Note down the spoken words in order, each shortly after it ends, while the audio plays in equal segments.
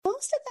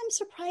most of them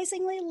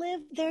surprisingly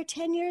live there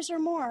 10 years or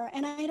more.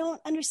 And I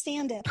don't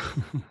understand it.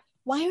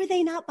 Why are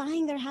they not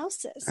buying their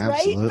houses?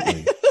 Absolutely.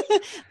 Right?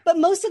 But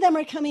most of them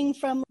are coming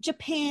from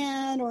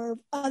Japan or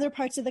other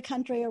parts of the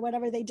country or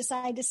whatever. They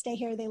decide to stay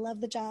here. They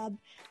love the job.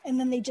 And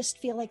then they just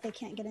feel like they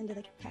can't get into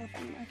the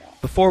California market.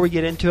 Before we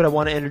get into it, I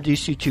want to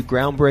introduce you to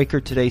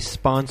Groundbreaker, today's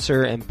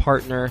sponsor and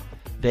partner.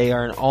 They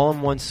are an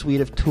all-in-one suite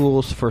of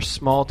tools for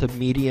small to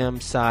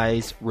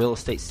medium-sized real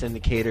estate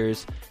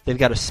syndicators. They've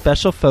got a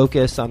special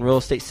focus on real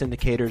estate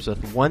syndicators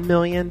with 1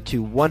 million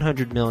to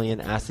 100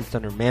 million assets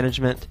under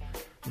management.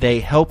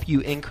 They help you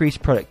increase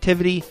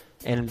productivity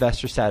and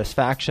investor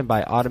satisfaction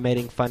by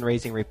automating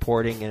fundraising,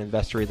 reporting, and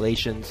investor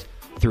relations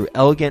through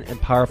elegant and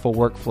powerful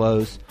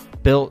workflows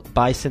built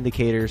by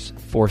syndicators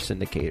for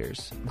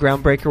syndicators.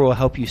 Groundbreaker will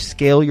help you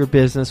scale your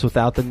business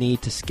without the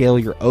need to scale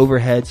your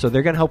overhead. So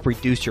they're going to help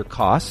reduce your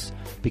costs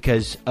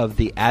because of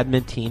the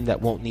admin team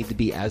that won't need to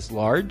be as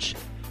large.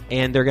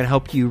 And they're going to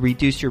help you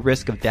reduce your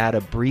risk of data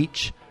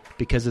breach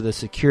because of the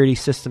security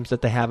systems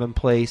that they have in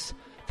place.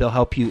 They'll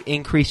help you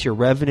increase your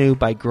revenue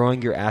by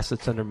growing your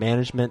assets under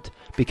management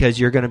because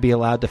you're going to be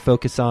allowed to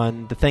focus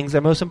on the things that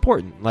are most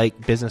important,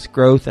 like business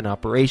growth and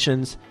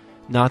operations,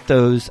 not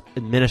those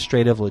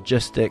administrative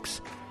logistics.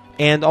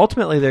 And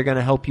ultimately, they're going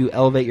to help you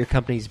elevate your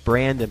company's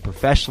brand and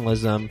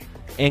professionalism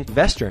and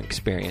investor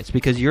experience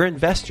because your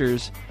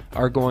investors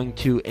are going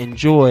to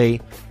enjoy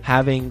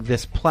having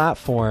this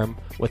platform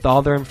with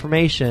all their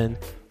information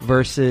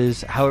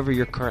versus however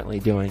you're currently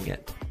doing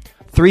it.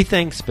 3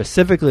 things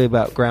specifically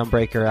about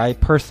Groundbreaker I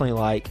personally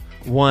like.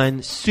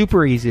 1,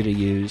 super easy to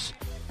use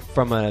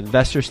from an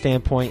investor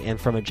standpoint and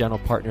from a general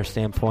partner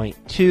standpoint.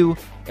 2,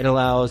 it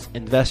allows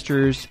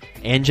investors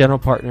and general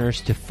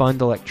partners to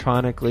fund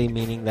electronically,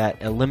 meaning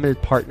that a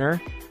limited partner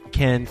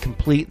can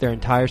complete their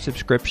entire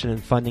subscription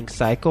and funding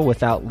cycle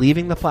without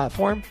leaving the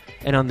platform.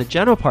 And on the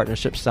general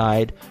partnership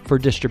side, for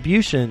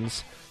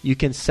distributions, you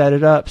can set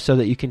it up so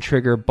that you can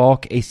trigger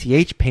bulk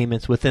ACH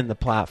payments within the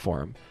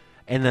platform.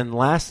 And then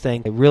last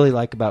thing I really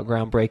like about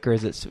Groundbreaker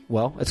is it's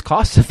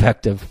cost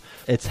effective.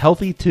 It's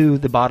healthy to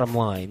the bottom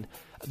line.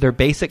 Their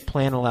basic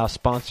plan allows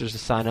sponsors to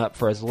sign up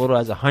for as little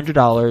as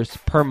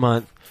 $100 per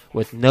month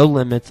with no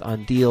limits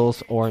on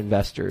deals or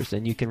investors.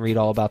 And you can read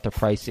all about their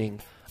pricing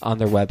on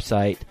their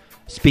website.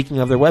 Speaking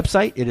of their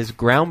website, it is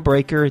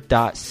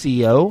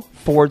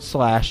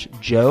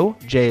groundbreaker.co/Joe,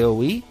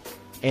 Joe.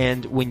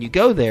 And when you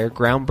go there,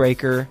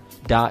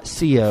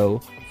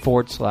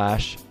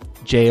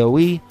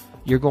 groundbreaker.co/Joe,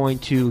 you're going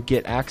to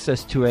get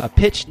access to a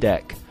pitch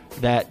deck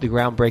that the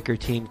Groundbreaker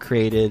team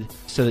created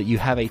so that you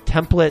have a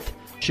template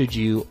should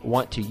you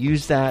want to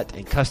use that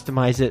and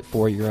customize it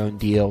for your own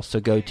deal. So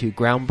go to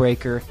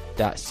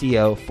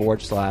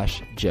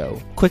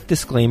groundbreaker.co/Joe. Quick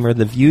disclaimer,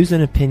 the views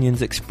and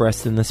opinions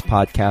expressed in this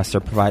podcast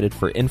are provided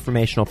for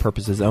informational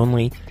purposes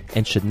only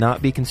and should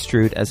not be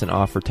construed as an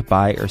offer to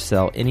buy or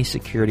sell any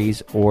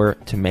securities or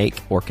to make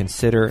or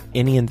consider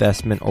any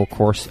investment or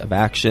course of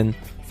action.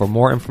 For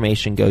more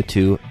information, go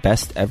to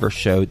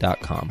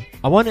bestevershow.com.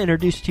 I want to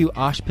introduce to you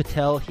Ash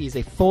Patel. He's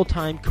a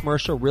full-time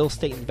commercial real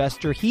estate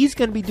investor. He's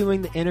going to be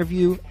doing the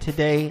interview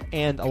today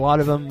and a lot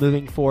of them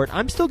moving forward.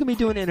 I'm still going to be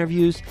doing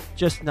interviews,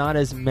 just not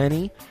as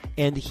many.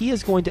 And he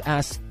is going to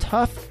ask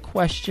tough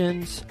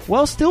questions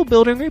while still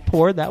building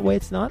rapport. That way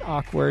it's not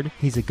awkward.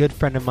 He's a good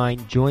friend of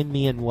mine. Join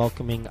me in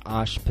welcoming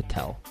Ash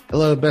Patel.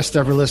 Hello, Best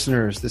Ever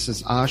listeners. This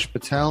is Ash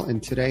Patel,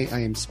 and today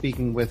I am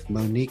speaking with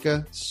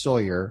Monica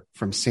Sawyer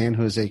from San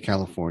Jose,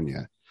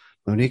 California.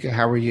 Monica,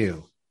 how are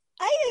you?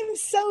 I am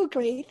so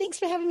great. Thanks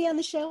for having me on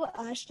the show,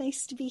 Ash.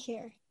 Nice to be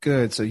here.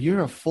 Good. So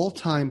you're a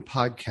full-time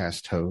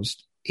podcast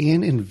host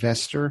and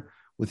investor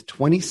with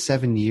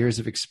 27 years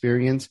of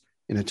experience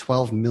in a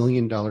 $12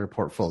 million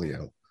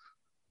portfolio.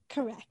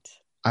 Correct.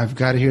 I've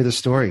got to hear the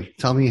story.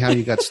 Tell me how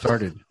you got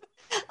started.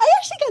 I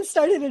actually got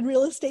started in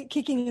real estate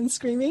kicking and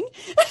screaming.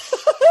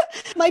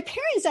 My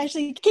parents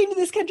actually came to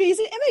this country as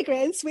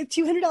immigrants with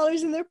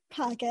 $200 in their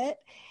pocket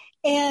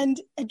and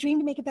a dream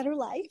to make a better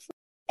life.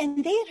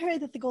 And they had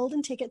heard that the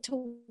golden ticket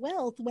to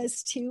wealth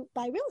was to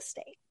buy real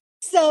estate.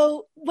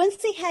 So once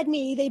they had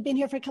me, they'd been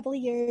here for a couple of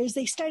years.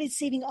 They started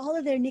saving all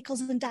of their nickels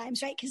and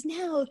dimes, right? Because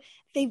now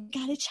they've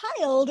got a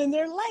child and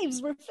their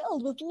lives were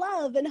filled with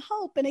love and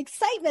hope and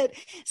excitement.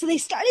 So they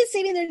started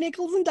saving their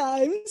nickels and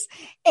dimes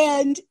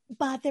and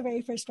bought their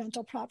very first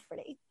rental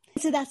property.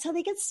 So that's how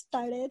they get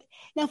started.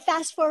 Now,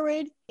 fast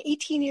forward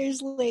 18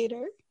 years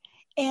later,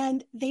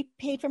 and they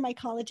paid for my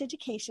college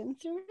education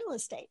through real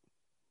estate.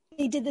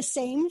 They did the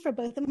same for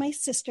both of my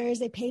sisters.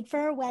 They paid for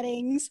our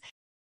weddings.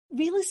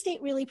 Real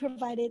estate really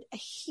provided a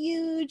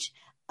huge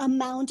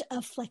amount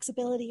of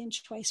flexibility and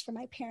choice for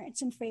my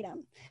parents and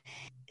freedom.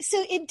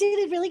 So it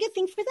did a really good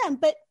thing for them.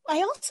 But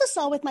I also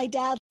saw with my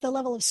dad the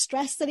level of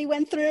stress that he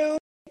went through,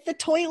 the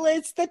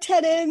toilets, the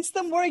tenants,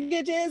 the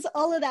mortgages,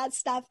 all of that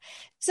stuff.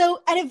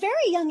 So at a very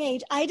young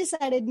age, I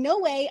decided, no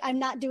way, I'm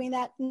not doing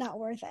that, not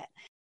worth it.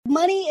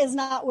 Money is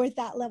not worth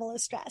that level of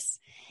stress.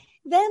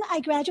 Then I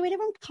graduated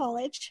from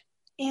college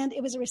and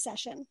it was a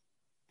recession.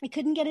 I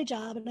couldn't get a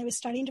job and I was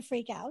starting to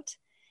freak out.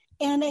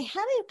 And I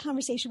had a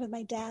conversation with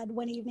my dad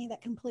one evening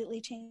that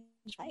completely changed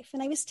my life.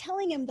 And I was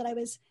telling him that I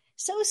was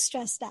so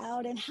stressed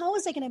out and how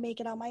was I going to make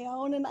it on my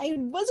own? And I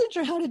wasn't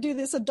sure how to do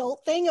this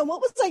adult thing. And what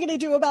was I going to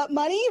do about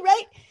money,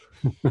 right?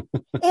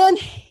 And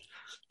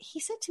he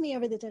said to me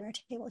over the dinner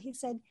table, he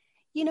said,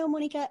 you know,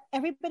 Monica,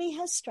 everybody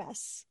has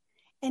stress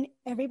and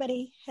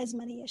everybody has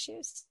money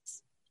issues.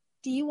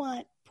 Do you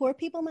want poor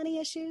people money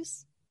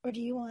issues or do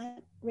you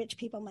want rich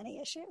people money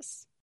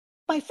issues?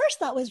 My first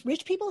thought was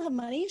rich people have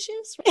money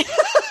issues.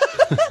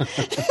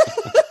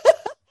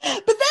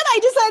 But then I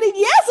decided,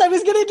 yes, I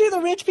was going to do the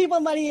rich people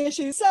money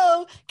issue.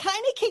 So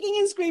kind of kicking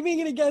and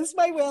screaming and against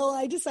my will,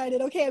 I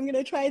decided, okay, I'm going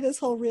to try this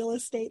whole real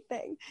estate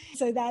thing.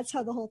 So that's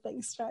how the whole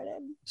thing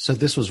started. So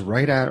this was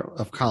right out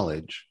of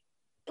college.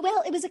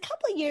 Well, it was a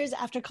couple of years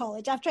after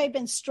college, after I'd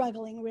been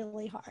struggling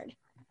really hard.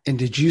 And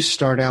did you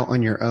start out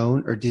on your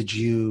own or did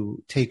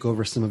you take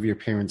over some of your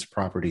parents'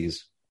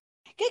 properties?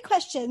 Good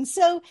question.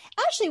 So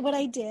actually what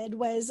I did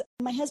was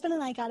my husband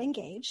and I got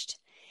engaged.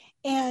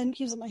 And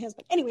he was my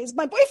husband. Anyways,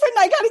 my boyfriend and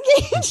I got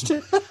engaged.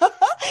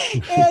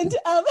 And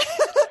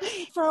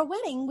for our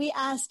wedding, we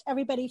asked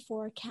everybody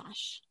for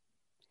cash.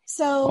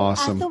 So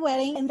awesome. At the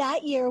wedding, and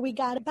that year, we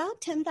got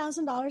about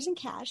 $10,000 in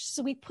cash.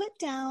 So we put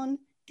down,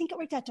 I think it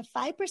worked out to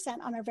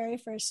 5% on our very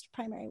first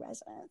primary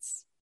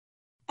residence.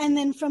 And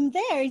then from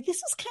there,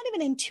 this was kind of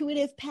an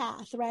intuitive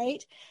path,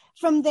 right?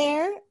 From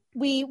there,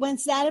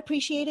 once that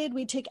appreciated,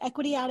 we took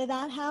equity out of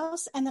that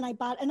house. And then I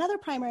bought another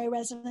primary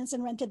residence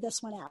and rented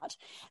this one out.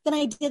 Then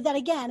I did that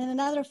again in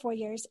another 4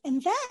 years.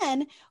 And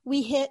then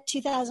we hit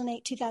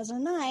 2008,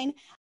 2009.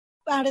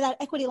 Out of that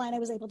equity line, I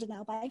was able to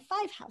now buy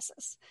 5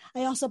 houses.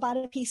 I also bought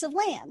a piece of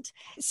land.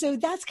 So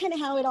that's kind of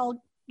how it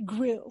all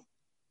grew.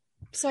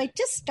 So I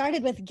just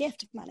started with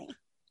gift money.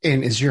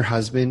 And is your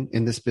husband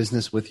in this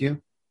business with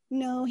you?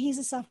 No, he's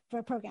a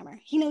software programmer.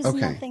 He knows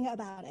nothing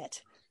about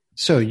it.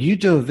 So you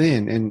dove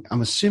in, and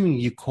I'm assuming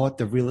you caught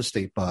the real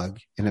estate bug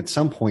and at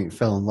some point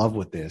fell in love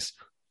with this.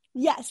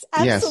 Yes,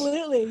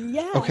 absolutely.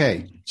 Yes. Yeah.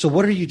 Okay. So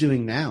what are you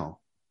doing now?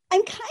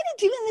 I'm kind of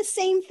doing the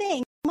same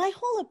thing. My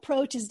whole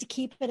approach is to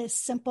keep it as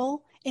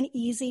simple and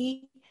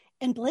easy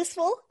and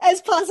blissful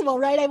as possible,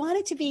 right? I want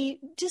it to be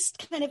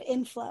just kind of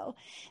in flow.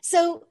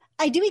 So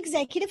I do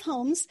executive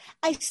homes.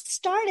 I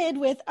started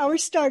with our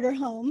starter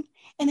home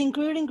and then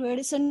grew it and grew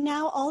it. So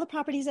now all the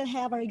properties that I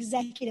have are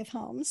executive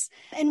homes.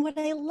 And what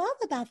I love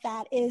about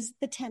that is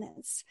the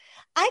tenants.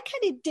 I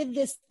kind of did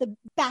this the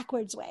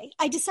backwards way.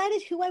 I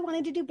decided who I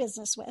wanted to do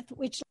business with,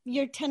 which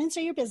your tenants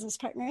are your business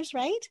partners,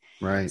 right?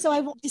 Right. So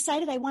I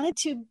decided I wanted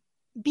to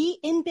be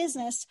in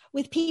business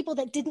with people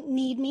that didn't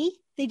need me.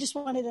 They just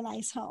wanted a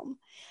nice home.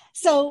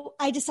 So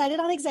I decided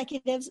on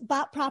executives,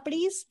 bought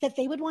properties that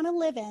they would want to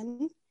live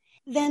in,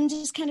 then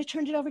just kind of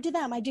turned it over to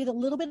them. I do the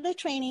little bit of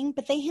training,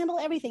 but they handle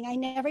everything. I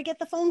never get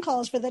the phone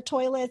calls for the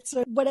toilets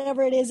or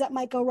whatever it is that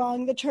might go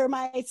wrong, the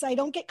termites. I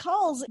don't get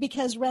calls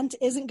because rent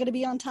isn't going to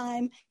be on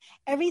time.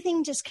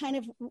 Everything just kind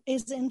of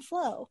is in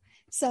flow.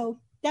 So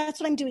that's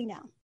what I'm doing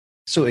now.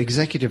 So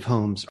executive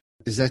homes,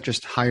 is that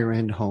just higher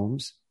end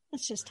homes?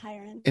 It's just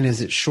higher end. And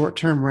is it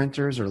short-term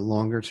renters or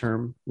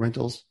longer-term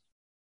rentals?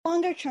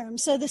 Longer term.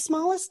 So the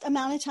smallest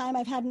amount of time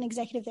I've had an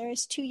executive there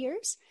is 2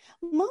 years.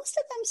 Most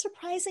of them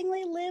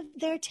surprisingly live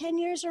there 10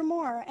 years or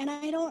more. And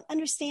I don't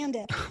understand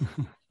it.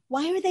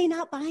 Why are they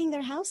not buying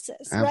their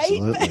houses?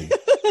 Absolutely.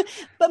 Right?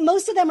 But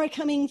most of them are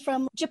coming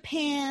from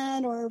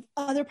Japan or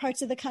other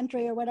parts of the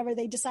country or whatever.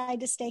 They decide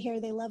to stay here.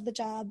 They love the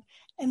job.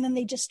 And then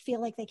they just feel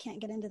like they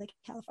can't get into the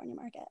California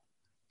market.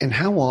 And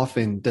how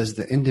often does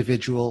the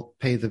individual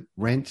pay the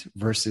rent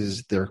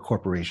versus their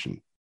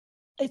corporation?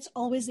 It's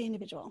always the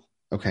individual.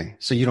 Okay.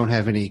 So you don't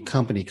have any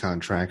company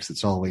contracts.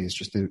 It's always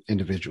just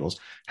individuals.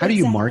 How do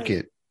Exactly. you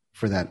market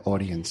for that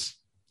audience?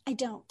 I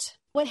don't.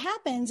 What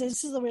happens is,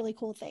 this is a really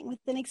cool thing. With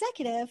an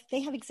executive, they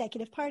have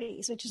executive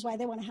parties, which is why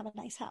they want to have a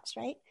nice house,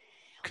 right?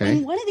 Okay.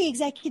 When one of the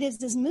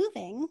executives is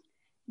moving,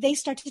 they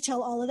start to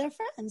tell all of their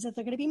friends that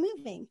they're going to be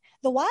moving.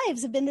 The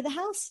wives have been to the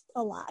house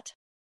a lot.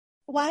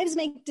 Wives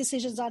make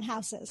decisions on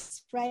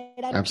houses, right?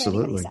 I don't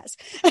Absolutely. care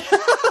what anybody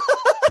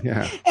says.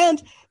 Yeah.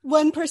 And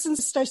one person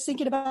starts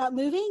thinking about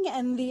moving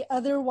and the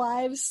other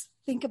wives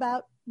think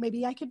about,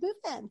 maybe I could move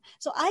then.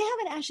 So I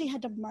haven't actually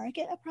had to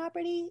market a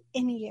property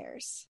in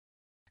years.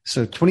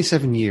 So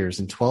 27 years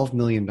and $12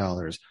 million.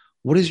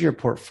 What does your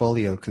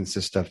portfolio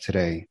consist of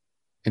today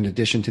in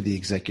addition to the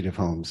executive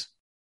homes?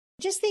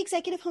 Just the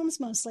executive homes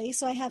mostly.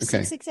 So I have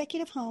 6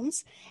 executive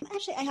homes.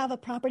 Actually, I have a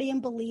property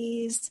in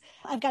Belize.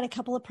 I've got a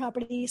couple of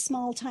properties,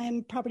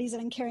 small-time properties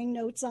that I'm carrying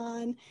notes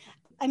on.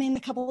 I'm in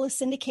a couple of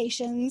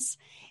syndications.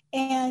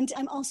 And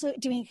I'm also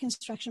doing a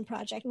construction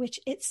project, which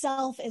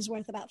itself is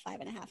worth about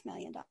 $5.5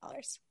 million.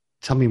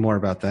 Tell me more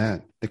about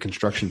that, the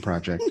construction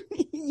project.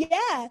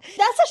 Yeah,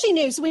 that's actually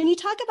new. So when you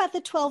talk about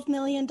the $12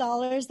 million,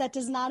 that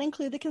does not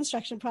include the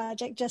construction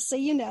project, just so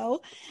you know.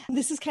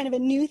 This is kind of a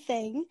new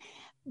thing.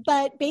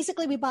 But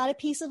basically, we bought a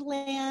piece of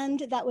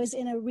land that was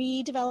in a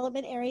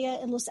redevelopment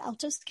area in Los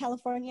Altos,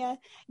 California,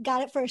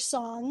 got it for a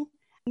song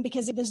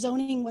because the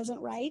zoning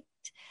wasn't right.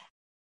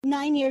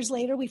 9 years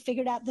later, we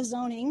figured out the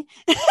zoning.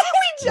 We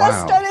just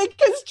Wow. started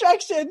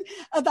construction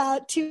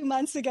about 2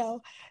 months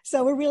ago.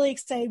 So we're really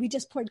excited. We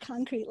just poured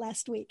concrete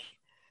last week.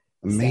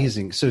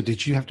 Amazing. So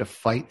did you have to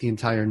fight the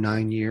entire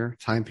 9-year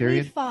time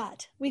period?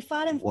 We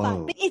fought and Whoa.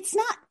 fought. But it's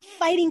not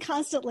fighting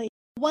constantly.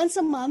 Once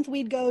a month,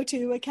 we'd go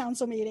to a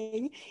council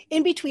meeting.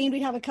 In between,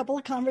 we'd have a couple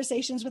of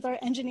conversations with our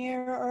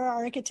engineer or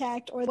our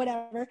architect or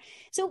whatever.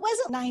 So it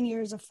wasn't 9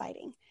 years of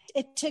fighting.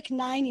 It took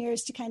 9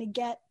 years to kind of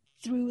get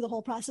through the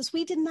whole process.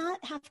 We did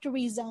not have to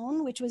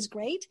rezone, which was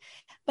great,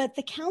 but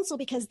the council,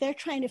 because they're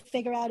trying to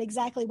figure out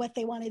exactly what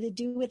they wanted to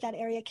do with that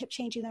area, kept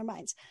changing their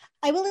minds.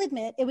 I will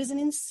admit it was an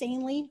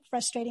insanely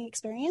frustrating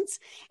experience.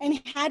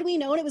 And had we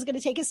known it was going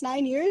to take us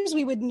 9 years,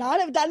 we would not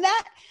have done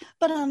that.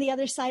 But on the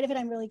other side of it,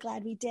 I'm really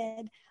glad we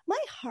did. My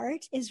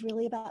heart is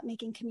really about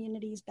making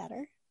communities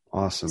better.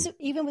 Awesome. So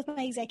even with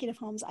my executive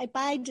homes, I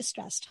buy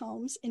distressed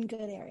homes in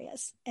good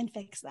areas and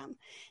fix them.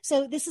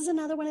 So this is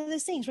another one of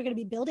those things. We're going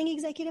to be building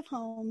executive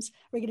homes.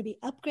 We're going to be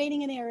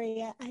upgrading an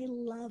area. I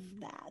love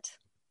that.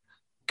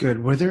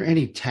 Good. Were there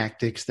any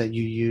tactics that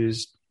you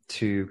used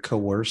to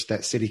coerce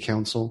that city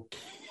council?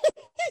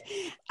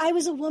 I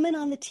was a woman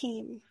on the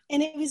team,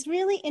 and it was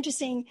really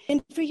interesting.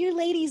 And for your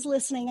ladies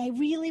listening, I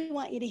really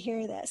want you to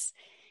hear this.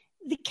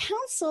 The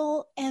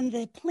council and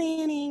the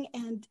planning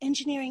and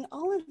engineering,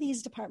 all of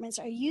these departments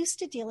are used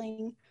to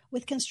dealing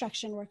with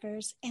construction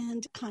workers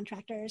and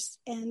contractors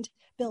and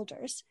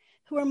builders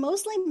who are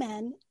mostly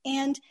men,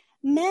 and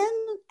men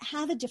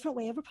have a different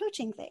way of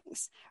approaching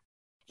things.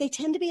 They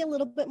tend to be a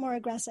little bit more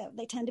aggressive.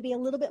 They tend to be a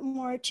little bit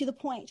more to the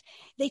point.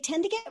 They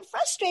tend to get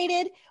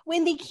frustrated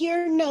when they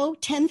hear no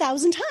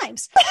 10,000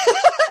 times.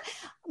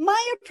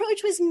 My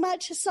approach was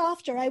much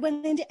softer. I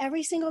went into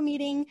every single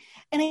meeting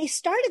and I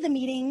started the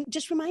meeting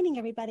just reminding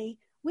everybody,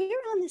 we're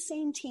on the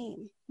same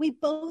team. We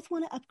both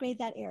want to upgrade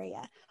that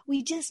area.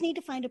 We just need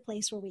to find a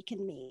place where we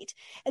can meet.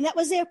 And that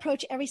was their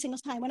approach every single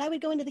time. When I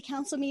would go into the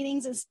council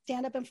meetings and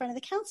stand up in front of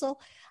the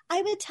council,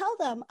 I would tell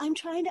them, I'm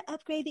trying to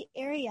upgrade the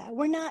area.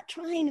 We're not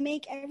trying to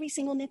make every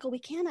single nickel we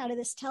can out of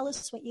this. Tell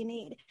us what you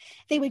need.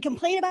 They would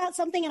complain about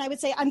something and I would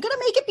say, I'm going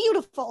to make it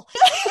beautiful.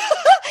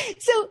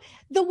 So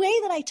the way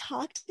that I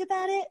talked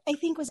about it, I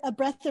think was a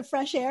breath of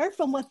fresh air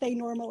from what they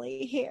normally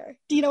hear.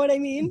 Do you know what I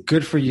mean?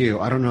 Good for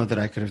you. I don't know that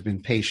I could have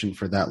been patient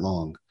for that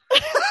long.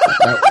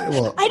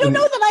 I don't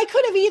know that I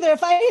could have either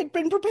if I had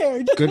been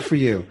prepared. Good for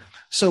you.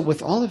 So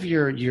with all of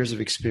your years of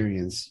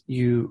experience,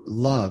 you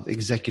love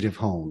executive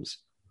homes.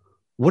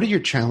 What are your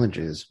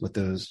challenges with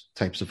those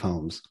types of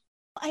homes?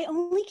 I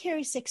only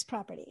carry 6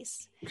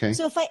 properties. Okay.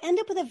 So if I end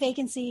up with a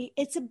vacancy,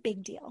 it's a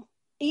big deal.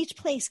 Each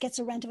place gets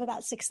a rent of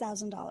about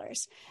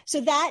 $6,000.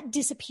 So that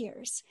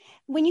disappears.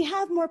 When you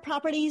have more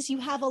properties, you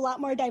have a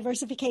lot more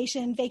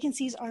diversification.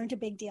 Vacancies aren't a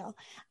big deal.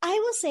 I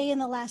will say in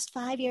the last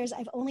 5 years,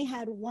 I've only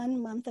had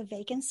 1 month of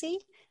vacancy,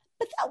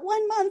 but that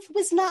 1 month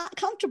was not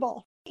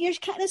comfortable. You're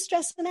kind of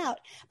stressing out.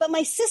 But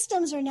my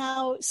systems are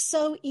now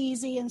so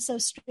easy and so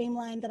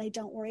streamlined that I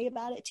don't worry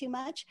about it too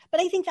much.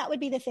 But I think that would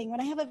be the thing. When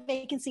I have a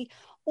vacancy,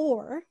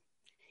 or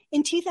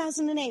in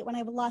 2008, when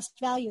I lost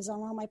values on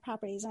all my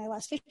properties and I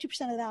lost 50%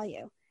 of the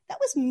value, that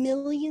was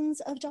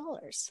millions of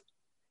dollars.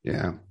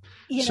 Yeah.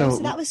 So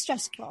that was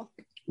stressful.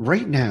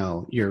 Right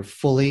now, you're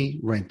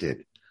fully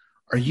rented.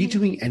 Are you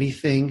doing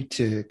anything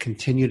to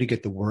continue to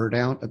get the word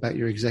out about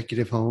your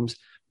executive homes?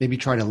 Maybe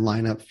try to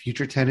line up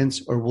future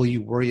tenants, or will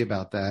you worry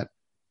about that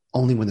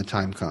only when the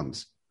time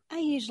comes? I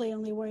usually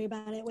only worry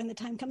about it when the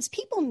time comes.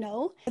 People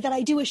know that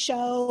I do a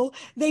show.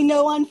 They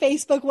know on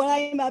Facebook what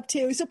I'm up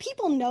to. So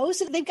people know,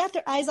 so they've got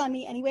their eyes on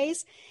me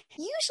anyways.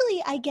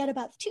 Usually I get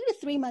about 2 to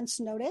 3 months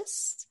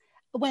notice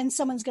when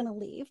someone's going to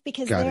leave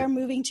because they're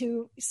moving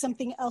to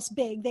something else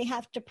big. They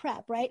have to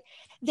prep, right?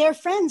 Their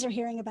friends are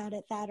hearing about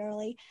it that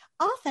early.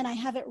 Often I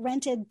have it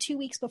rented 2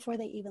 weeks before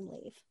they even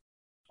leave.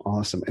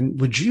 Awesome.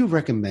 And would you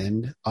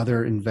recommend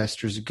other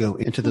investors go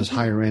into those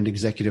higher end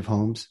executive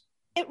homes?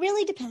 It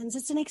really depends.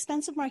 It's an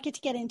expensive market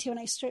to get into, and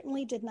I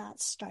certainly did not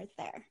start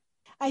there.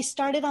 I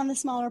started on the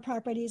smaller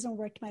properties and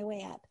worked my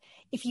way up.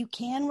 If you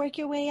can work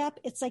your way up,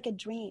 it's like a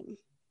dream.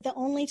 The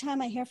only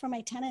time I hear from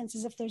my tenants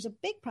is if there's a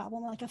big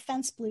problem, like a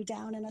fence blew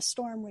down in a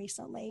storm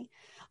recently,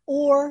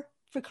 or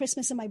for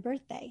Christmas and my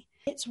birthday.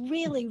 It's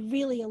really,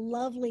 really a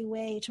lovely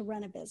way to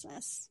run a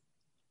business.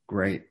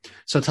 Great.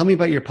 So tell me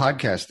about your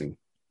podcasting.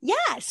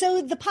 Yeah.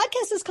 So the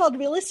podcast is called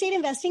Real Estate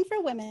Investing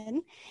for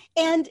Women.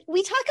 And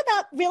we talk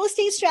about real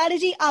estate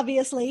strategy,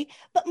 obviously,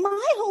 but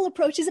my whole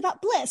approach is about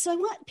bliss. So I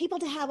want people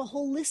to have a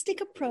holistic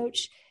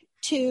approach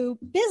to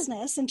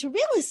business and to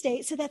real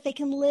estate so that they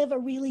can live a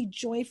really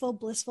joyful,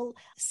 blissful,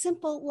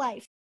 simple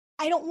life.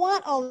 I don't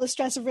want all the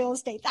stress of real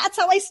estate. That's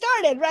how I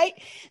started, right?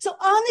 So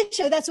on the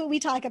show, that's what we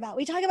talk about.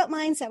 We talk about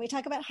mindset. We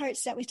talk about heart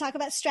set. We talk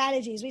about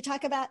strategies. We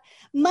talk about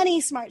money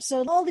smart.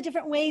 So all the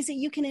different ways that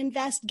you can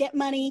invest, get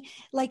money,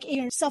 like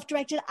your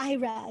self-directed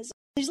IRAs.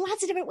 There's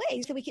lots of different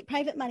ways that we get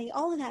private money,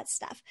 all of that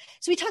stuff.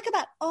 So we talk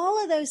about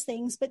all of those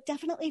things, but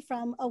definitely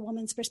from a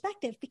woman's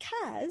perspective,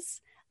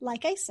 because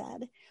like I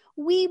said,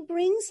 we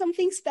bring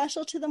something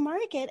special to the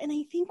market. And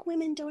I think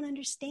women don't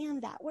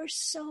understand that. We're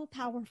so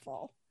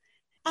powerful.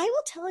 I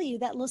will tell you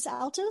that Los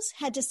Altos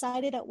had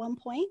decided at one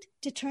point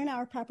to turn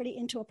our property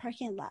into a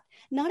parking lot,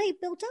 not a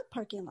built up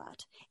parking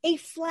lot, a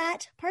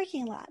flat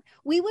parking lot.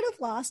 We would have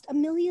lost $1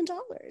 million.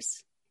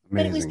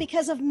 But it was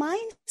because of my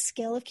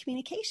skill of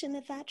communication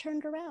that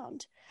turned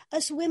around.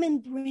 Us women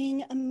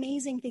bring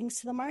amazing things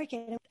to the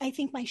market. I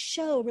think my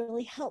show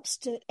really helps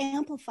to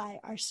amplify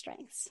our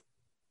strengths.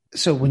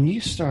 So when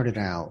you started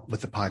out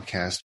with the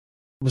podcast,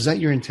 was that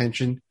your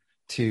intention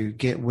to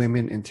get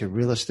women into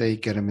real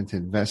estate, get them into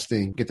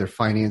investing, get their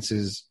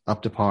finances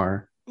up to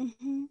par?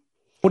 Mm-hmm.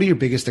 What are your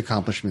biggest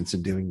accomplishments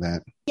in doing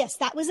that? Yes,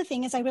 that was the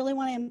thing, is I really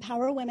want to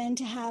empower women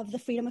to have the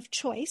freedom of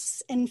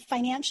choice, and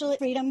financial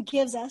freedom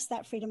gives us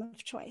that freedom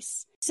of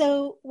choice.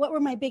 So what were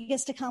my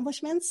biggest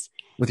accomplishments?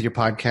 With your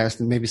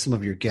podcast and maybe some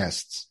of your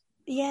guests.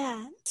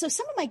 Yeah. So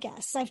some of my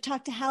guests, I've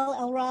talked to Hal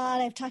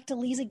Elrod, I've talked to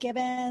Lisa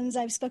Gibbons,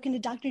 I've spoken to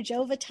Dr.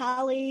 Joe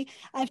Vitale,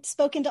 I've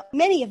spoken to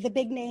many of the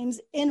big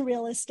names in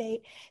real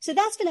estate. So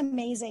that's been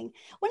amazing.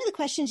 One of the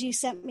questions you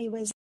sent me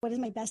was, what is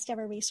my best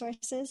ever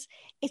resources?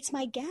 It's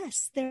my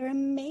guests. They're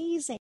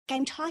amazing.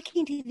 I'm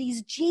talking to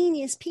these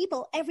genius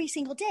people every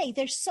single day.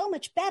 They're so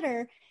much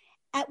better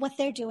at what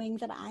they're doing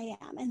than I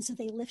am. And so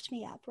they lift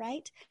me up,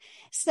 right?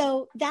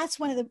 So that's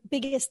one of the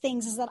biggest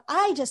things, is that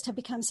I just have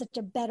become such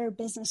a better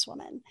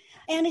businesswoman.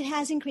 And it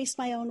has increased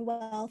my own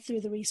wealth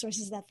through the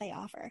resources that they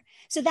offer.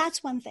 So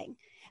that's one thing.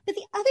 But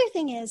the other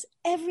thing is,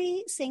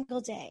 every single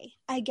day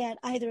I get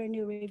either a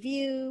new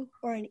review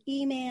or an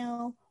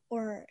email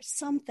or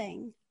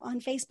something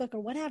on Facebook or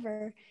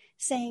whatever,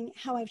 saying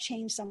how I've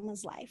changed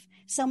someone's life.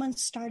 Someone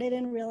started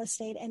in real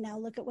estate and now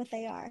look at what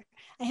they are.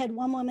 I had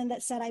one woman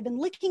that said, I've been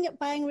looking at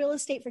buying real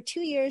estate for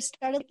 2 years,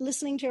 started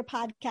listening to your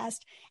podcast,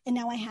 and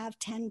now I have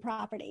 10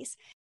 properties.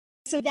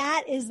 So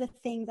that is the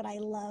thing that I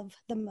love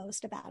the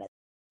most about it.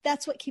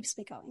 That's what keeps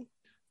me going.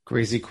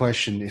 Crazy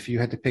question. If you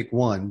had to pick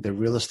one, the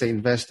real estate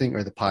investing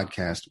or the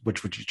podcast,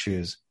 which would you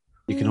choose?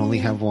 You can only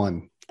have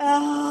one.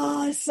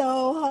 Oh,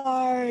 so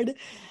hard.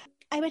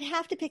 I would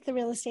have to pick the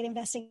real estate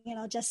investing, and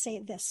I'll just say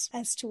this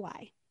as to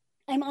why.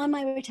 I'm on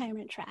my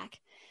retirement track.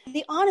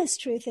 The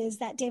honest truth is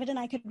that David and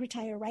I could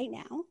retire right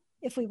now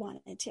if we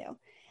wanted to.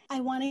 I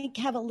want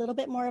to have a little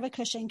bit more of a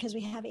cushion because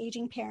we have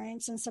aging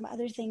parents and some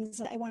other things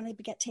that I want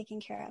to get taken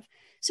care of.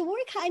 So we're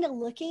kind of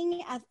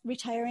looking at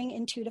retiring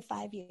in 2 to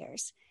 5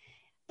 years.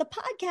 The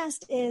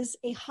podcast is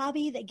a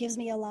hobby that gives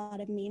me a lot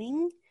of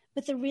meaning,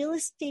 but the real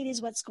estate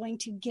is what's going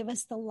to give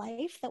us the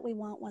life that we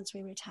want once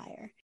we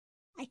retire.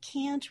 I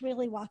can't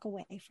really walk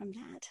away from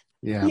that.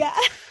 Yeah.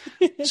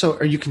 So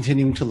are you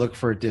continuing to look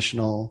for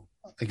additional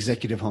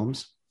executive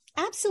homes?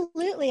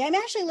 Absolutely. I'm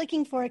actually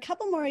looking for a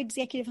couple more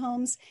executive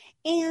homes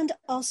and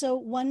also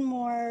one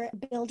more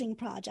building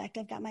project.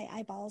 I've got my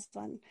eyeballs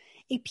on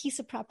a piece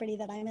of property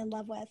that I'm in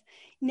love with.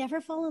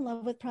 Never fall in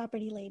love with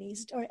property,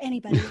 ladies, or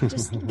anybody.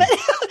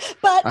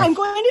 But I'm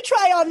going to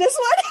try on this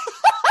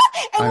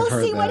one. And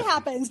we'll see what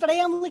happens. But I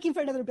am looking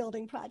for another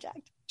building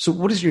project. So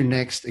what is your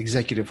next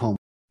executive home?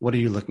 What are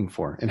you looking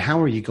for? And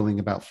how are you going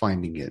about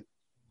finding it?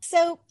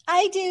 So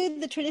I do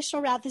the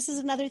traditional route. This is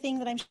another thing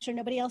that I'm sure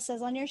nobody else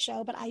says on your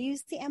show, but I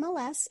use the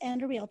MLS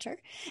and a realtor.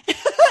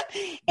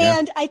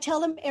 And I tell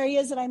them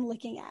areas that I'm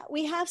looking at.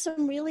 We have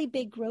some really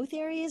big growth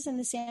areas in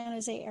the San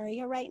Jose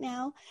area right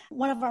now.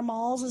 One of our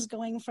malls is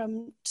going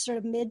from sort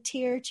of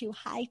mid-tier to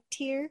high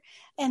tier.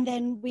 And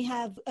then we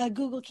have a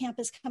Google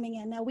campus coming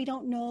in. Now, we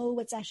don't know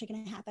what's actually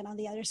going to happen on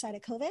the other side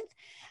of COVID,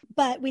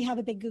 but we have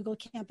a big Google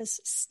campus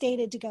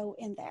stated to go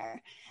in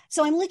there.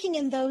 So I'm looking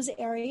in those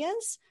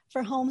areas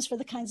for homes for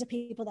the kinds of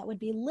people that would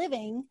be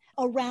living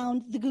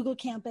around the Google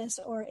campus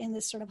or in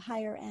this sort of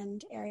higher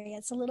end area.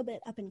 It's a little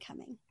bit up and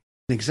coming.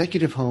 An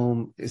executive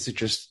home, is it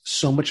just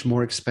so much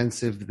more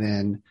expensive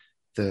than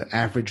the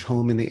average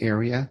home in the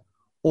area?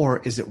 Or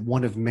is it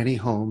one of many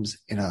homes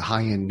in a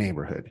high-end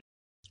neighborhood?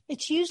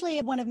 It's usually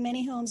one of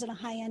many homes in a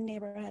high-end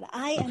neighborhood.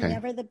 I am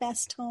never the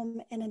best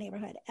home in a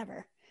neighborhood,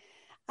 ever.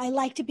 I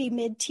like to be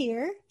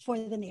mid-tier for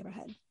the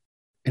neighborhood.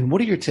 And what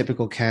are your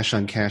typical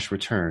cash-on-cash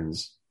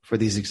returns for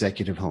these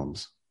executive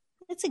homes?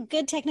 It's a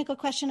good technical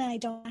question, and I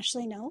don't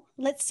actually know.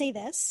 Let's say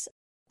this.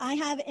 I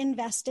have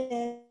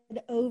invested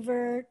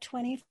over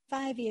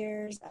 25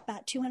 years,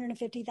 about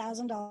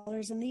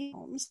 $250,000 in the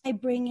homes. I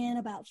bring in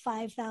about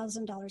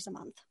 $5,000 a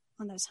month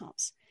on those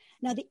homes.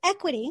 Now, the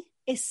equity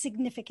is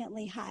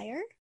significantly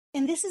higher.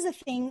 And this is a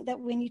thing that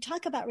when you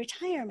talk about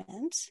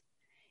retirement,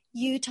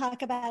 you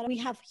talk about, we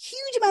have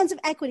huge amounts of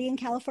equity in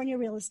California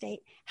real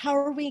estate. How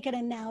are we going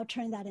to now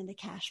turn that into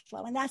cash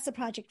flow? And that's the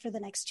project for the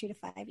next 2 to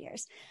 5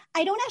 years.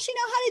 I don't actually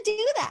know how to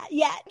do that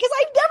yet because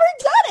I've never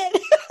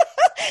done it.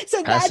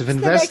 So passive that's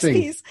investing. The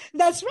next piece.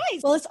 That's right.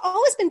 Well, it's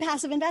always been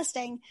passive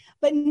investing,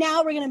 but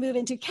now we're going to move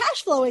into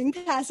cash flowing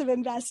passive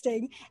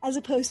investing as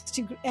opposed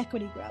to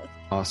equity growth.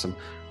 Awesome.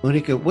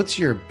 Monica, what's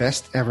your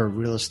best ever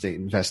real estate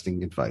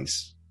investing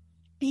advice?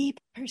 Be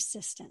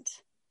persistent.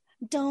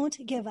 Don't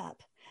give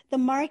up. The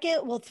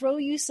market will throw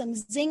you some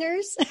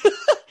zingers.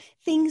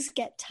 Things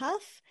get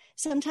tough.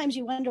 Sometimes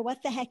you wonder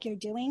what the heck you're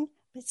doing,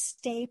 but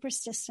stay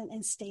persistent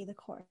and stay the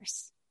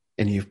course.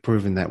 And you've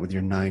proven that with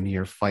your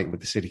 9-year fight with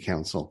the city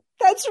council.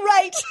 That's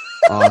right.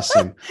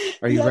 Awesome.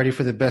 Are you ready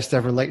for the best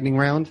ever lightning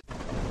round?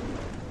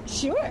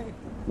 Sure.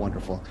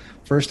 Wonderful.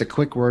 First, a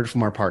quick word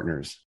from our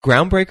partners.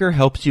 Groundbreaker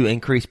helps you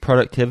increase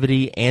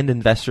productivity and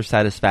investor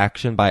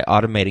satisfaction by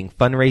automating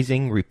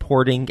fundraising,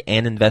 reporting,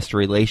 and investor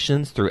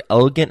relations through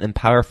elegant and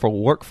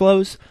powerful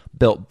workflows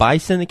built by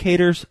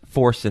syndicators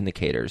for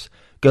syndicators.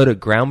 Go to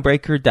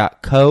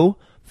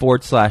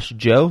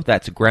groundbreaker.co/Joe.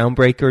 That's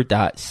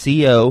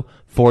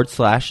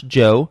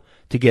groundbreaker.co/Joe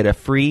to get a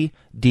free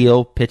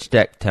deal pitch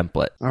deck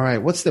template. All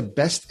right. What's the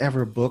best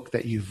ever book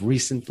that you've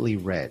recently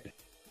read?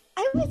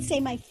 I would say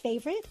my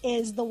favorite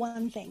is The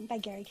One Thing by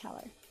Gary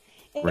Keller.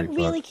 It Great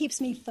really book. keeps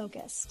me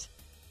focused.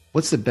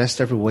 What's the best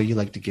ever way you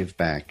like to give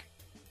back?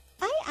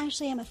 I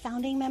actually am a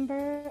founding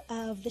member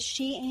of the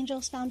She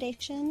Angels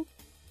Foundation.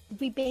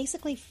 We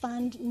basically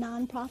fund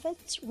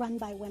nonprofits run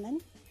by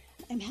women.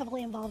 I'm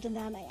heavily involved in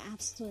that, and I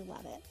absolutely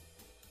love it.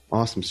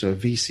 Awesome. So a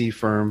VC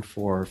firm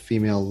for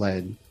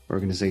female-led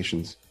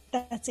organizations.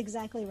 That's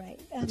exactly right.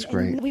 That's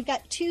great. And we've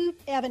got 2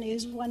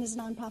 avenues. One is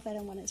nonprofit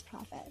and one is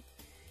profit.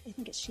 I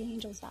think it's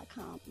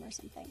sheangels.com or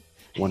something.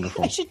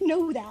 Wonderful. I should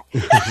know that.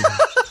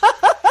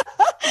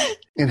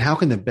 And how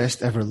can the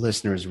best ever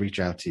listeners reach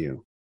out to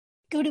you?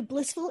 Go to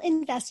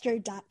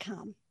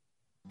blissfulinvestor.com.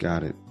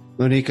 Got it.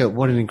 Monica,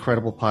 what an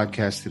incredible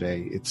podcast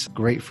today. It's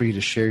great for you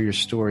to share your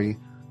story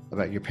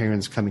about your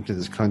parents coming to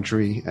this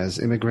country as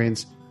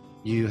immigrants.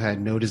 You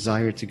had no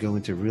desire to go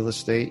into real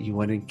estate. You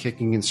went in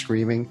kicking and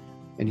screaming,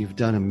 and you've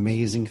done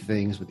amazing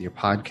things with your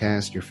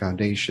podcast, your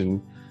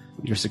foundation,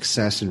 your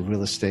success in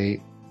real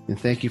estate. And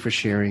thank you for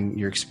sharing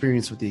your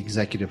experience with the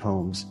executive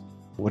homes.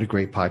 What a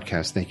great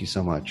podcast. Thank you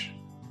so much.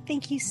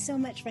 Thank you so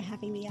much for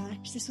having me,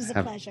 Ash. This was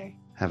a pleasure.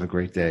 Have a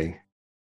great day.